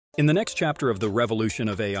In the next chapter of the revolution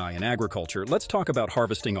of AI in agriculture, let's talk about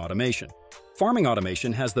harvesting automation. Farming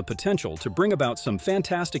automation has the potential to bring about some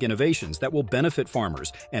fantastic innovations that will benefit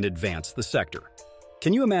farmers and advance the sector.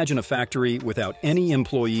 Can you imagine a factory without any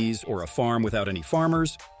employees or a farm without any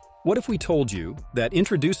farmers? What if we told you that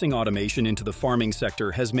introducing automation into the farming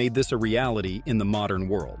sector has made this a reality in the modern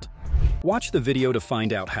world? Watch the video to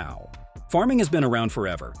find out how. Farming has been around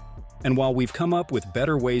forever. And while we've come up with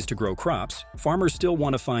better ways to grow crops, farmers still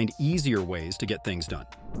want to find easier ways to get things done.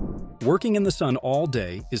 Working in the sun all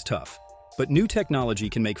day is tough, but new technology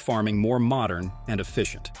can make farming more modern and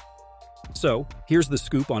efficient. So, here's the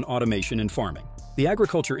scoop on automation in farming. The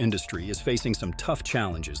agriculture industry is facing some tough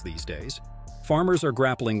challenges these days. Farmers are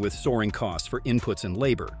grappling with soaring costs for inputs and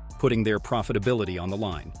labor, putting their profitability on the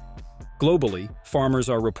line. Globally, farmers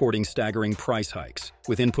are reporting staggering price hikes,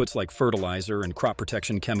 with inputs like fertilizer and crop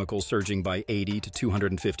protection chemicals surging by 80 to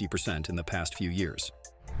 250% in the past few years.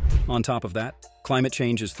 On top of that, climate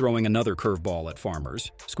change is throwing another curveball at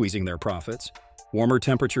farmers, squeezing their profits. Warmer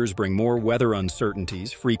temperatures bring more weather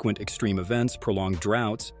uncertainties, frequent extreme events, prolonged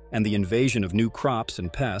droughts, and the invasion of new crops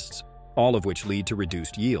and pests, all of which lead to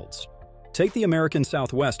reduced yields. Take the American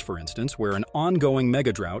Southwest, for instance, where an ongoing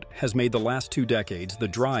megadrought has made the last 2 decades the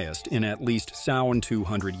driest in at least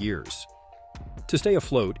 200 years. To stay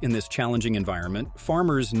afloat in this challenging environment,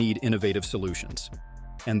 farmers need innovative solutions.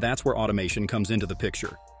 And that's where automation comes into the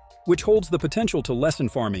picture, which holds the potential to lessen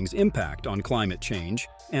farming's impact on climate change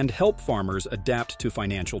and help farmers adapt to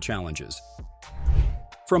financial challenges.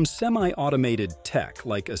 From semi-automated tech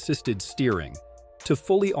like assisted steering to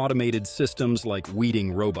fully automated systems like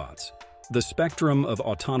weeding robots, the spectrum of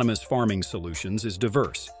autonomous farming solutions is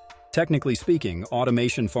diverse. Technically speaking,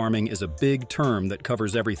 automation farming is a big term that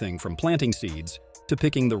covers everything from planting seeds to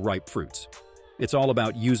picking the ripe fruits. It's all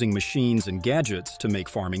about using machines and gadgets to make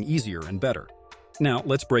farming easier and better. Now,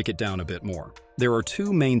 let's break it down a bit more. There are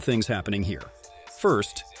 2 main things happening here.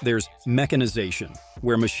 First, there's mechanization,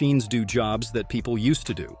 where machines do jobs that people used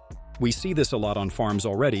to do. We see this a lot on farms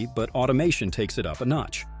already, but automation takes it up a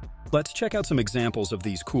notch. Let's check out some examples of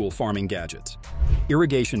these cool farming gadgets.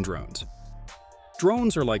 Irrigation drones.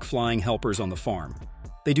 Drones are like flying helpers on the farm.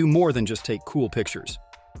 They do more than just take cool pictures.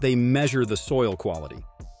 They measure the soil quality,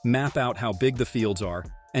 map out how big the fields are,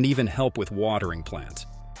 and even help with watering plants.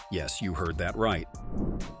 Yes, you heard that right.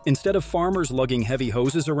 Instead of farmers lugging heavy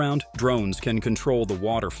hoses around, drones can control the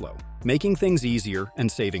water flow, making things easier and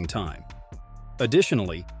saving time.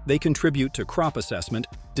 Additionally, they contribute to crop assessment,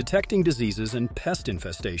 detecting diseases and pest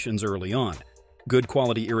infestations early on. Good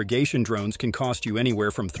quality irrigation drones can cost you anywhere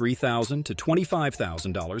from $3,000 to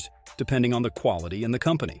 $25,000, depending on the quality and the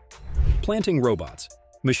company. Planting robots.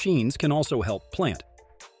 Machines can also help plant.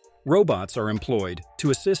 Robots are employed to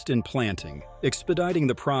assist in planting, expediting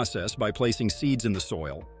the process by placing seeds in the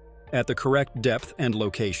soil at the correct depth and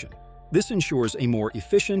location. This ensures a more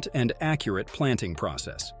efficient and accurate planting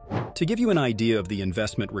process. To give you an idea of the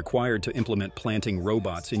investment required to implement planting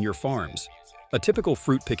robots in your farms, a typical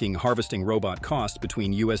fruit-picking harvesting robot costs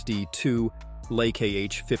between USD2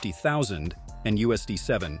 LAKH 50,000 and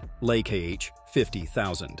USD7 LAKH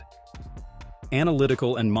 50,000.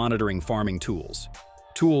 Analytical and monitoring farming tools.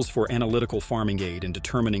 Tools for analytical farming aid in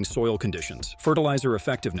determining soil conditions, fertilizer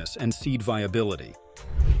effectiveness, and seed viability.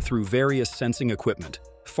 Through various sensing equipment,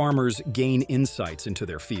 farmers gain insights into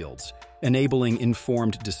their fields, enabling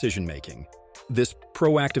informed decision-making. This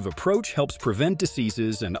proactive approach helps prevent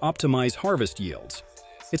diseases and optimize harvest yields.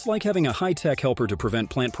 It's like having a high-tech helper to prevent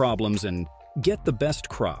plant problems and get the best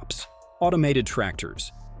crops. Automated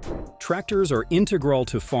tractors. Tractors are integral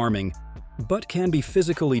to farming, but can be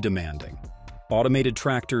physically demanding. Automated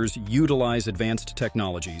tractors utilize advanced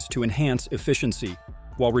technologies to enhance efficiency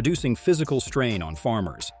while reducing physical strain on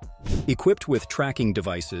farmers. Equipped with tracking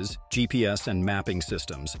devices, GPS, and mapping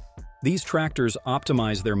systems, these tractors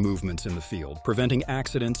optimize their movements in the field, preventing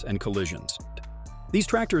accidents and collisions. These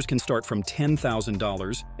tractors can start from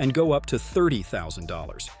 $10,000 and go up to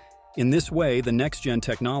 $30,000. In this way, the next-gen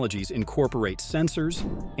technologies incorporate sensors,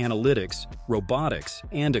 analytics, robotics,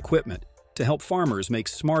 and equipment to help farmers make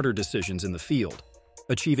smarter decisions in the field,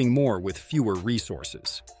 achieving more with fewer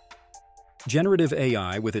resources. Generative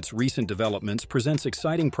AI, with its recent developments, presents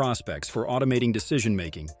exciting prospects for automating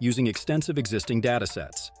decision-making using extensive existing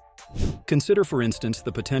datasets. Consider, for instance,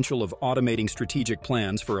 the potential of automating strategic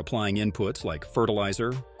plans for applying inputs like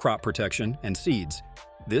fertilizer, crop protection, and seeds.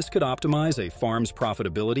 This could optimize a farm's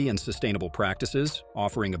profitability and sustainable practices,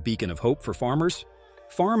 offering a beacon of hope for farmers.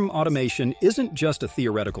 Farm automation isn't just a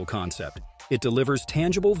theoretical concept. It delivers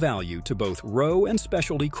tangible value to both row and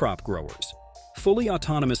specialty crop growers. Fully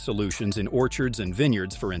autonomous solutions in orchards and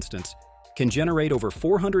vineyards, for instance, can generate over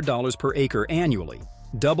 $400 per acre annually,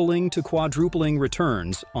 doubling to quadrupling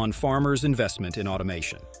returns on farmers' investment in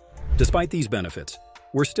automation. Despite these benefits,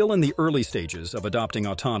 we're still in the early stages of adopting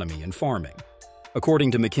autonomy in farming. According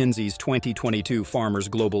to McKinsey's 2022 Farmers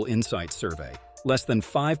Global Insights Survey, less than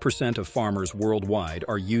 5% of farmers worldwide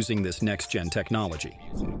are using this next-gen technology,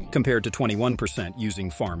 compared to 21% using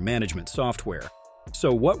farm management software.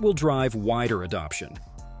 So what will drive wider adoption?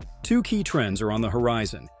 Two key trends are on the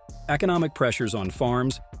horizon: economic pressures on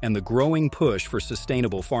farms and the growing push for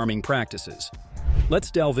sustainable farming practices.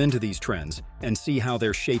 Let's delve into these trends and see how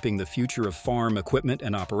they're shaping the future of farm equipment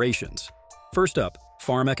and operations. First up,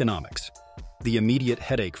 farm economics. The immediate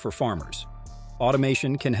headache for farmers.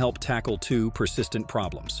 Automation can help tackle two persistent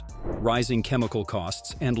problems: rising chemical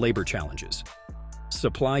costs and labor challenges.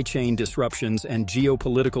 Supply chain disruptions and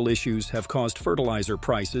geopolitical issues have caused fertilizer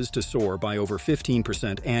prices to soar by over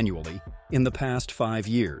 15% annually in the past 5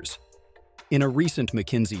 years. In a recent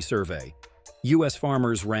McKinsey survey, U.S.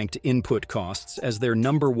 farmers ranked input costs as their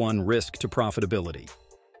 #1 risk to profitability.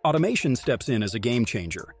 Automation steps in as a game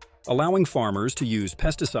changer, allowing farmers to use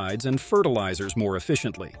pesticides and fertilizers more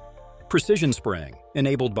efficiently. Precision spraying,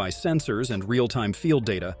 enabled by sensors and real-time field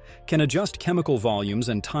data, can adjust chemical volumes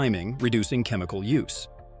and timing, reducing chemical use.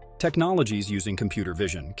 Technologies using computer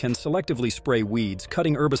vision can selectively spray weeds,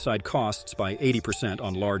 cutting herbicide costs by 80%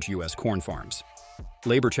 on large U.S. corn farms.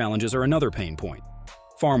 Labor challenges are another pain point.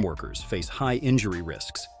 Farm workers face high injury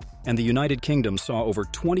risks, and the United Kingdom saw over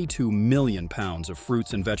 22 million pounds of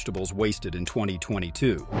fruits and vegetables wasted in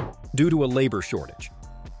 2022 due to a labor shortage.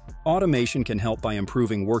 Automation can help by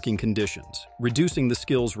improving working conditions, reducing the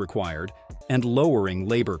skills required, and lowering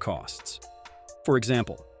labor costs. For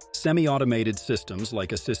example, semi-automated systems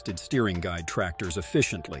like assisted steering guide tractors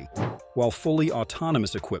efficiently, while fully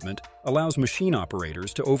autonomous equipment allows machine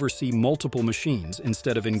operators to oversee multiple machines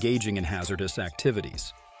instead of engaging in hazardous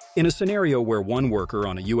activities. In a scenario where one worker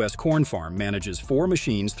on a U.S. corn farm manages 4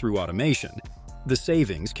 machines through automation, the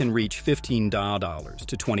savings can reach $15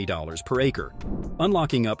 to $20 per acre,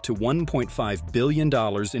 unlocking up to $1.5 billion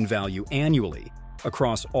in value annually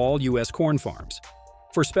across all U.S. corn farms.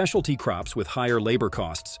 For specialty crops with higher labor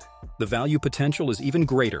costs, the value potential is even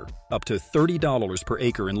greater, up to $30 per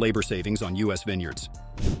acre in labor savings on U.S. vineyards.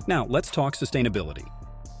 Now, let's talk sustainability,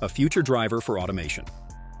 a future driver for automation.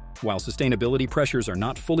 While sustainability pressures are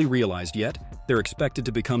not fully realized yet, they're expected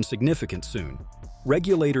to become significant soon.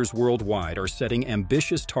 Regulators worldwide are setting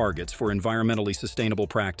ambitious targets for environmentally sustainable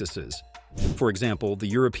practices. For example, the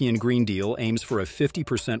European Green Deal aims for a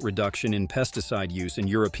 50% reduction in pesticide use in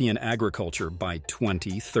European agriculture by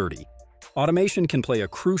 2030. Automation can play a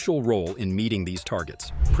crucial role in meeting these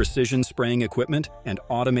targets. Precision spraying equipment and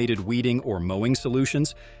automated weeding or mowing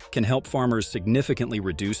solutions can help farmers significantly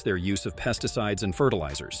reduce their use of pesticides and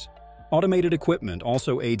fertilizers. Automated equipment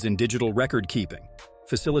also aids in digital record keeping,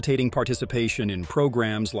 facilitating participation in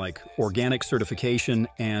programs like organic certification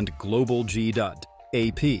and Global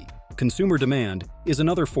G.AP. Consumer demand is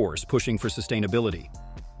another force pushing for sustainability.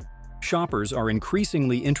 Shoppers are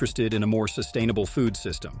increasingly interested in a more sustainable food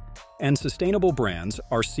system, and sustainable brands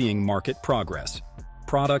are seeing market progress.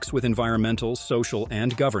 Products with environmental, social,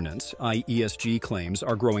 and governance (ESG) claims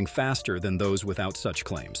are growing faster than those without such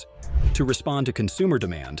claims. To respond to consumer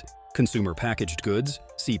demand, consumer packaged goods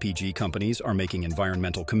 (CPG) companies are making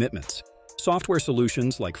environmental commitments. Software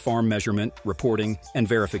solutions like farm measurement, reporting, and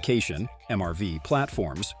verification (MRV)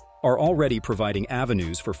 platforms are already providing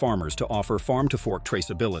avenues for farmers to offer farm-to-fork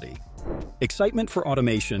traceability. Excitement for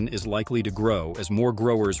automation is likely to grow as more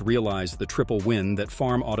growers realize the triple win that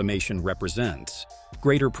farm automation represents: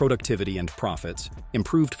 greater productivity and profits,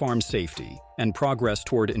 improved farm safety, and progress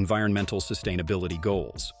toward environmental sustainability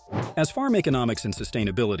goals. As farm economics and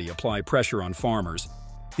sustainability apply pressure on farmers,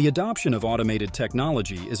 the adoption of automated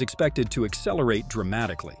technology is expected to accelerate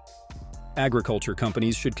dramatically. Agriculture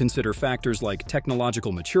companies should consider factors like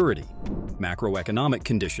technological maturity, macroeconomic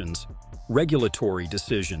conditions, regulatory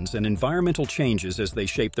decisions, and environmental changes as they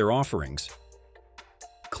shape their offerings.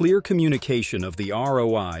 Clear communication of the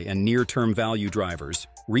ROI and near-term value drivers,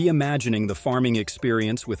 reimagining the farming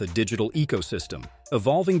experience with a digital ecosystem,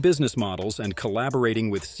 evolving business models, and collaborating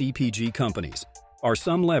with CPG companies are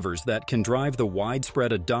some levers that can drive the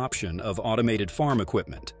widespread adoption of automated farm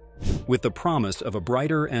equipment. With the promise of a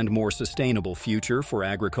brighter and more sustainable future for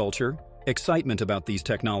agriculture, excitement about these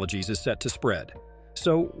technologies is set to spread.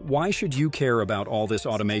 So, why should you care about all this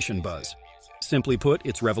automation buzz? Simply put,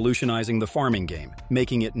 it's revolutionizing the farming game,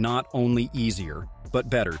 making it not only easier,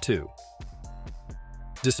 but better too.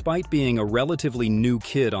 Despite being a relatively new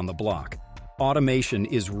kid on the block, automation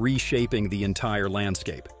is reshaping the entire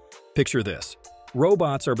landscape. Picture this: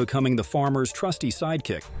 Robots are becoming the farmer's trusty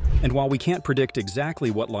sidekick, and while we can't predict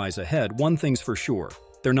exactly what lies ahead, one thing's for sure: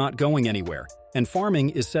 they're not going anywhere, and farming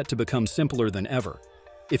is set to become simpler than ever.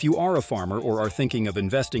 If you are a farmer or are thinking of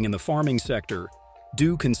investing in the farming sector,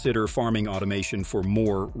 do consider farming automation for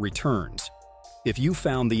more returns. If you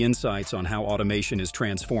found the insights on how automation is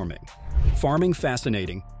transforming farming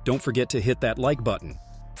fascinating, don't forget to hit that like button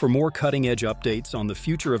for more cutting-edge updates on the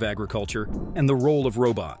future of agriculture and the role of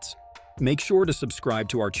robots. Make sure to subscribe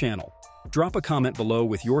to our channel. Drop a comment below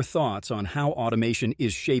with your thoughts on how automation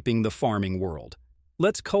is shaping the farming world.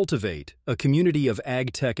 Let's cultivate a community of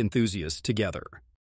ag tech enthusiasts together.